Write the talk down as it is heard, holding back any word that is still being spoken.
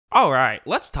All right,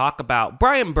 let's talk about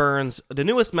Brian Burns, the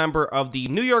newest member of the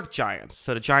New York Giants.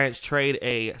 So the Giants trade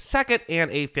a second and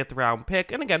a fifth round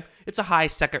pick. And again, it's a high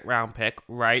second round pick,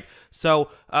 right?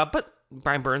 But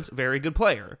Brian Burns, very good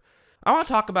player. I want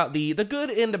to talk about the good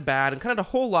and the bad and kind of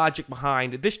the whole logic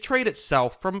behind this trade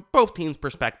itself from both teams'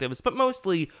 perspectives, but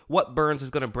mostly what Burns is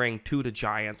going to bring to the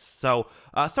Giants. So,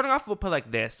 starting off with a play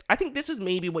like this, I think this is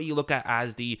maybe what you look at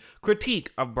as the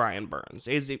critique of Brian Burns.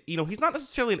 He's not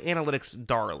necessarily an analytics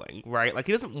darling, right? Like,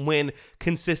 he doesn't win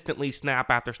consistently snap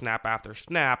after snap after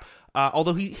snap,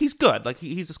 although he's good. Like,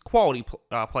 he's a quality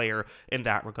player in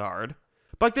that regard.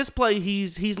 But this play,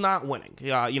 he's not winning.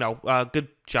 Good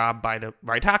job by the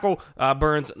right tackle.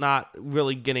 Burns not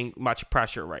really getting much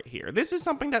pressure right here. This is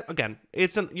something that, again,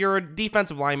 you're a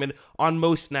defensive lineman. On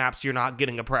most snaps, you're not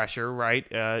getting a pressure, right?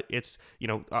 The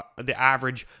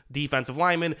average defensive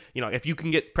lineman, if you can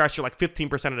get pressure like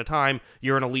 15% of the time,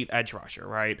 you're an elite edge rusher,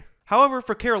 right? However,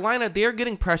 for Carolina, they're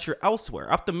getting pressure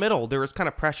elsewhere. Up the middle, there is kind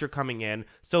of pressure coming in.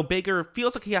 So Baker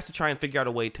feels like he has to try and figure out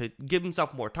a way to give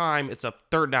himself more time. It's a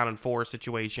 3rd down and 4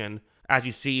 situation. As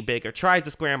you see, Baker tries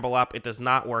to scramble up. It does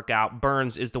not work out.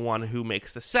 Burns is the one who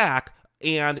makes the sack.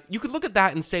 And you could look at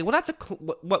that and say, well, that's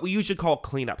what we usually call a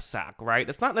cleanup sack, right?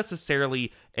 It's not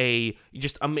necessarily a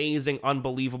just amazing,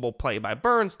 unbelievable play by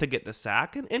Burns to get the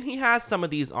sack. And he has some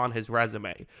of these on his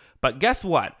resume. But guess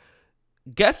what?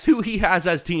 Guess who he has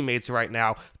as teammates right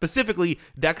now, specifically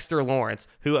Dexter Lawrence,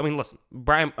 who, listen,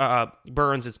 Brian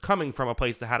Burns is coming from a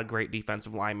place that had a great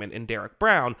defensive lineman in Derek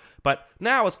Brown, but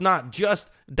now it's not just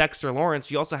Dexter Lawrence.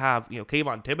 You also have,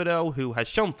 Kayvon Thibodeau, who has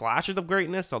shown flashes of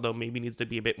greatness, although maybe needs to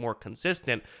be a bit more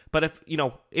consistent. But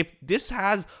if this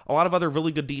has a lot of other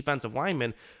really good defensive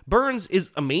linemen, Burns is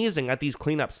amazing at these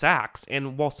cleanup sacks,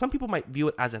 and while some people might view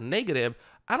it as a negative,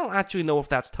 I don't actually know if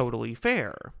that's totally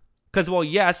fair. Because, well,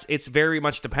 yes, it's very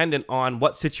much dependent on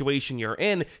what situation you're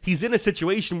in. He's in a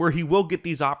situation where he will get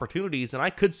these opportunities, and I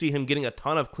could see him getting a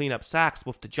ton of cleanup sacks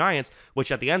with the Giants,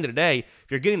 which at the end of the day,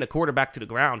 if you're getting the quarterback to the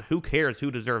ground, who cares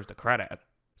who deserves the credit?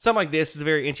 Something like this is a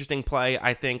very interesting play,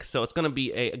 I think, so it's going to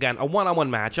be, a one-on-one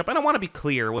matchup, and I want to be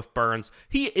clear with Burns.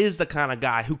 He is the kind of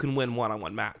guy who can win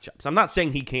one-on-one matchups. I'm not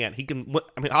saying he can't. He can,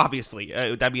 obviously,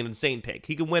 that'd be an insane take.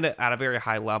 He can win it at a very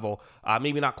high level,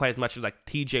 maybe not quite as much as like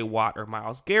TJ Watt or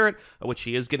Myles Garrett, which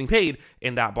he is getting paid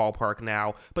in that ballpark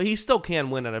now, but he still can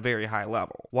win at a very high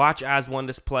level. Watch as when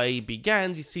this play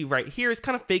begins. You see right here, he's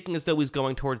kind of faking as though he's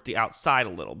going towards the outside a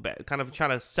little bit, kind of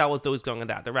trying to sell as though he's going in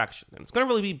that direction. And it's going to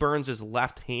really be Burns'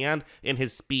 left hand and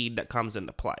his speed that comes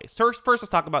into play. So first, let's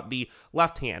talk about the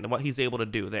left hand and what he's able to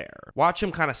do there. Watch him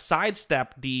kind of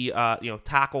sidestep the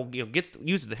tackle,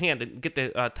 uses the hand to get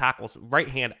the tackle's right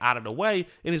hand out of the way,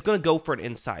 and he's going to go for an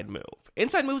inside move.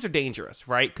 Inside moves are dangerous,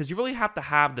 right? Because you really have to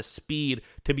have the speed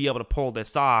to be able to pull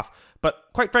this off. But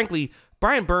quite frankly,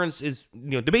 Brian Burns is,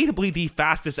 debatably the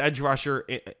fastest edge rusher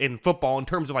in football in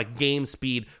terms of like game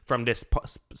speed from this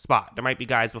spot. There might be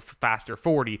guys with faster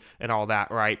 40 and all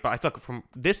that, right? But I feel like from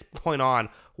this point on,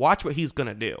 watch what he's going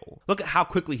to do. Look at how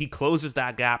quickly he closes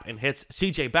that gap and hits.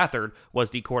 C.J. Beathard was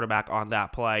the quarterback on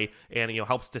that play and,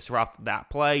 helps disrupt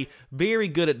that play. Very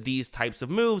good at these types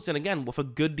of moves. And again, with a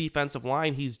good defensive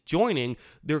line he's joining,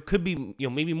 there could be,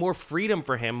 maybe more freedom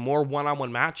for him, more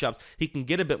one-on-one matchups. He can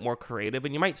get a bit more creative,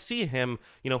 and you might see him,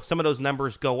 some of those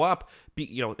numbers go up,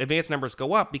 advanced numbers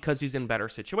go up because he's in better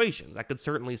situations. I could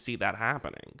certainly see that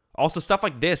happening. Also, stuff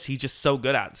like this, he's just so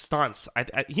good at stunts.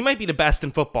 He might be the best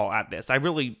in football at this. I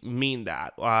really mean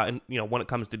that, when it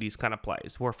comes to these kind of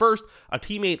plays. Where first, a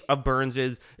teammate of Burns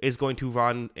is going to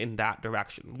run in that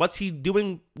direction. What's he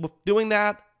doing with doing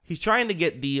that? He's trying to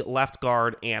get the left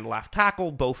guard and left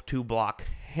tackle both to block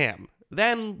him.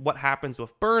 Then what happens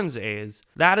with Burns is,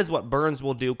 that is what Burns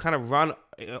will do, kind of run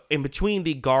in between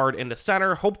the guard and the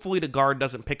center. Hopefully the guard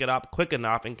doesn't pick it up quick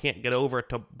enough and can't get over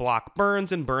to block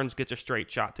Burns, and Burns gets a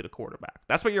straight shot to the quarterback.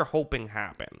 That's what you're hoping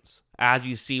happens. As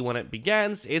you see when it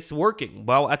begins, it's working.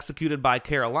 Well executed by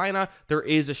Carolina. There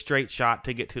is a straight shot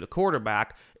to get to the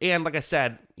quarterback. And like I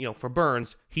said, for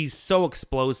Burns, he's so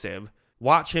explosive.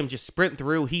 Watch him just sprint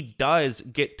through. He does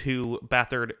get to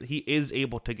Beathard. He is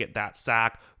able to get that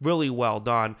sack. Really well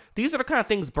done. These are the kind of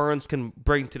things Burns can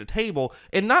bring to the table.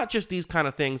 And not just these kind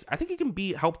of things. I think he can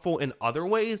be helpful in other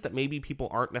ways that maybe people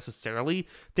aren't necessarily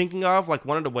thinking of. Like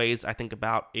one of the ways I think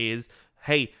about is,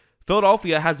 hey,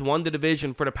 Philadelphia has won the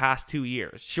division for the past 2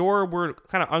 years. Sure, we're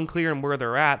kind of unclear on where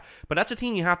they're at, but that's a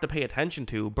team you have to pay attention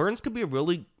to. Burns could be a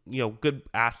really good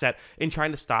asset in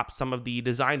trying to stop some of the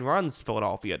design runs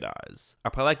Philadelphia does.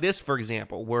 A play like this, for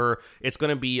example, where it's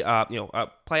going to be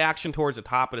a play action towards the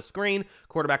top of the screen,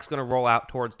 quarterback's going to roll out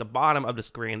towards the bottom of the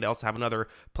screen. They also have another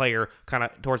player kind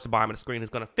of towards the bottom of the screen who's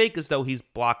going to fake as though he's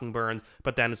blocking Burns,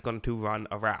 but then it's going to run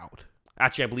a route.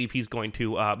 Actually, I believe he's going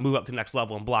to move up to the next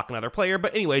level and block another player.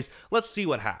 But anyways, let's see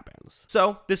what happens.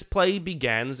 So this play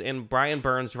begins, and Brian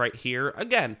Burns right here.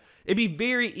 Again, it'd be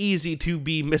very easy to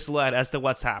be misled as to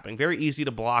what's happening. Very easy to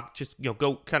block. Just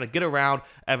go kind of get around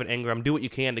Evan Ingram. Do what you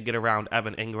can to get around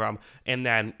Evan Ingram, and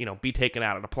then be taken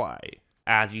out of the play.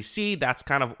 As you see, that's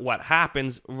kind of what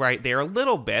happens right there a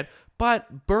little bit.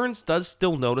 But Burns does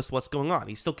still notice what's going on.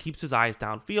 He still keeps his eyes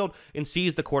downfield and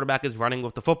sees the quarterback is running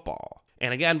with the football.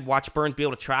 And again, watch Burns be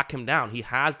able to track him down. He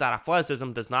has that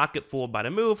athleticism, does not get fooled by the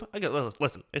move. Again,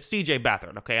 listen, it's C.J.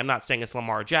 Beathard, okay? I'm not saying it's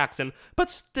Lamar Jackson, but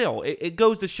still, it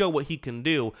goes to show what he can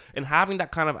do. And having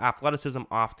that kind of athleticism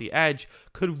off the edge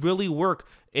could really work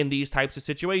in these types of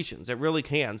situations. It really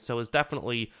can. So it's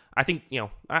definitely, I think,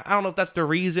 I don't know if that's the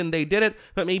reason they did it,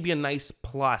 but maybe a nice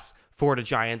plus for the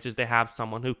Giants is they have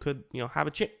someone who could,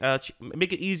 have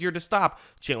make it easier to stop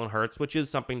Jalen Hurts, which is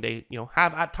something they,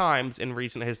 have at times in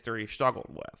recent history struggled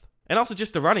with. And also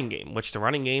just the running game, which the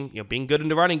running game, being good in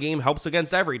the running game helps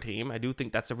against every team. I do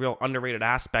think that's a real underrated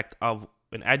aspect of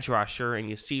an edge rusher. And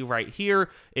you see right here,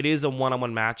 it is a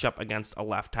one-on-one matchup against a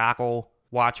left tackle.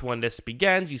 Watch when this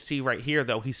begins. You see right here,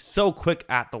 though, he's so quick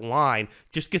at the line,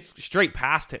 just gets straight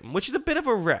past him, which is a bit of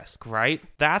a risk, right?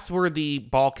 That's where the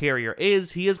ball carrier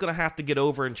is. He is going to have to get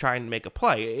over and try and make a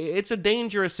play. It's a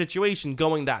dangerous situation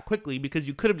going that quickly because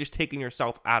you could have just taken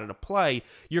yourself out of the play.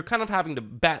 You're kind of having to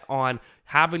bet on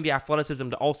having the athleticism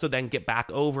to also then get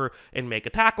back over and make a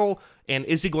tackle. And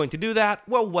is he going to do that?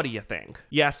 Well, what do you think?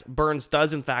 Yes, Burns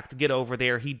does in fact get over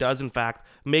there. He does in fact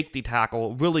make the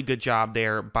tackle. Really good job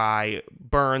there by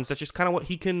Burns. That's just kind of what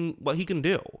he can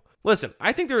do. Listen,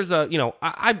 I think there's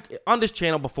I've on this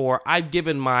channel before, I've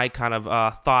given my kind of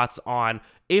thoughts on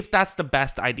if that's the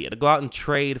best idea, to go out and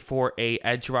trade for a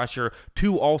edge rusher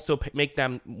to also make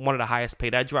them one of the highest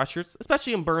paid edge rushers,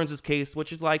 especially in Burns' case,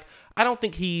 which is like, I don't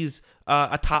think he's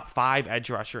a top 5 edge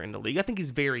rusher in the league. I think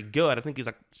he's very good. I think he's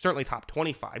certainly top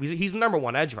 25. He's the number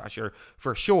 1 edge rusher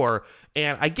for sure.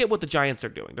 And I get what the Giants are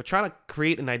doing. They're trying to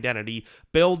create an identity,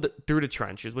 build through the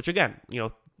trenches, which again,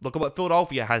 look at what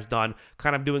Philadelphia has done,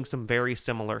 kind of doing some very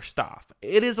similar stuff.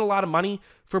 It is a lot of money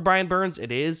for Brian Burns.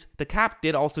 It is. The cap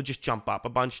did also just jump up a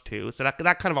bunch too, so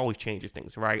that kind of always changes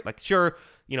things, right? Like, sure,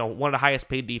 one of the highest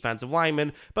paid defensive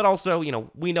linemen, but also,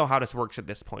 we know how this works at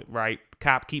this point, right?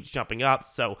 Cap keeps jumping up,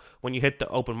 so when you hit the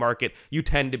open market, you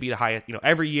tend to be the highest.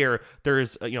 Every year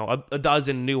there's a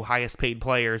dozen new highest paid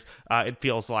players. It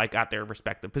feels like at their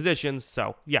respective positions.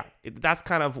 So yeah, that's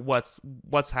kind of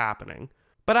what's happening.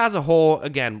 But as a whole,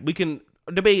 again, we can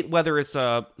debate whether it's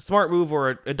a smart move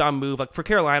or a dumb move. Like for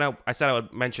Carolina, I said I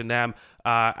would mention them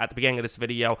at the beginning of this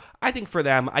video. I think for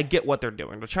them, I get what they're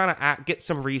doing. They're trying to get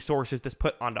some resources to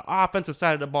put on the offensive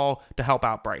side of the ball to help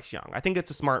out Bryce Young. I think it's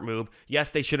a smart move.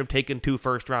 Yes, they should have taken 2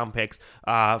 first-round picks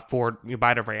by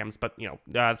the Rams, but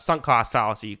sunk cost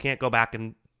fallacy. You can't go back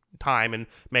in time and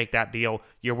make that deal.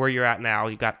 You're where you're at now.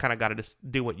 You got to just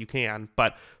do what you can.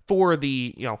 But for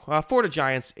the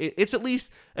Giants, it's at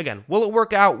least, again, will it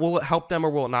work out? Will it help them or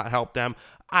will it not help them?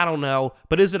 I don't know.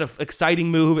 But is it an exciting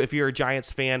move if you're a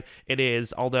Giants fan? It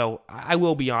is. Although I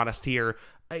will be honest here,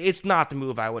 it's not the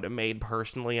move I would have made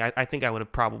personally. I think I would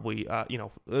have probably,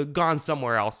 gone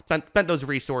somewhere else, spent those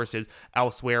resources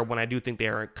elsewhere when I do think they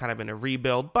are kind of in a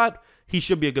rebuild. But he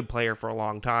should be a good player for a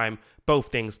long time.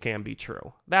 Both things can be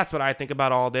true. That's what I think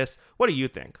about all this. What do you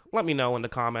think? Let me know in the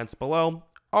comments below.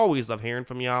 Always love hearing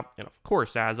from y'all. And of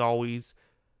course, as always,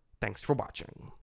 thanks for watching.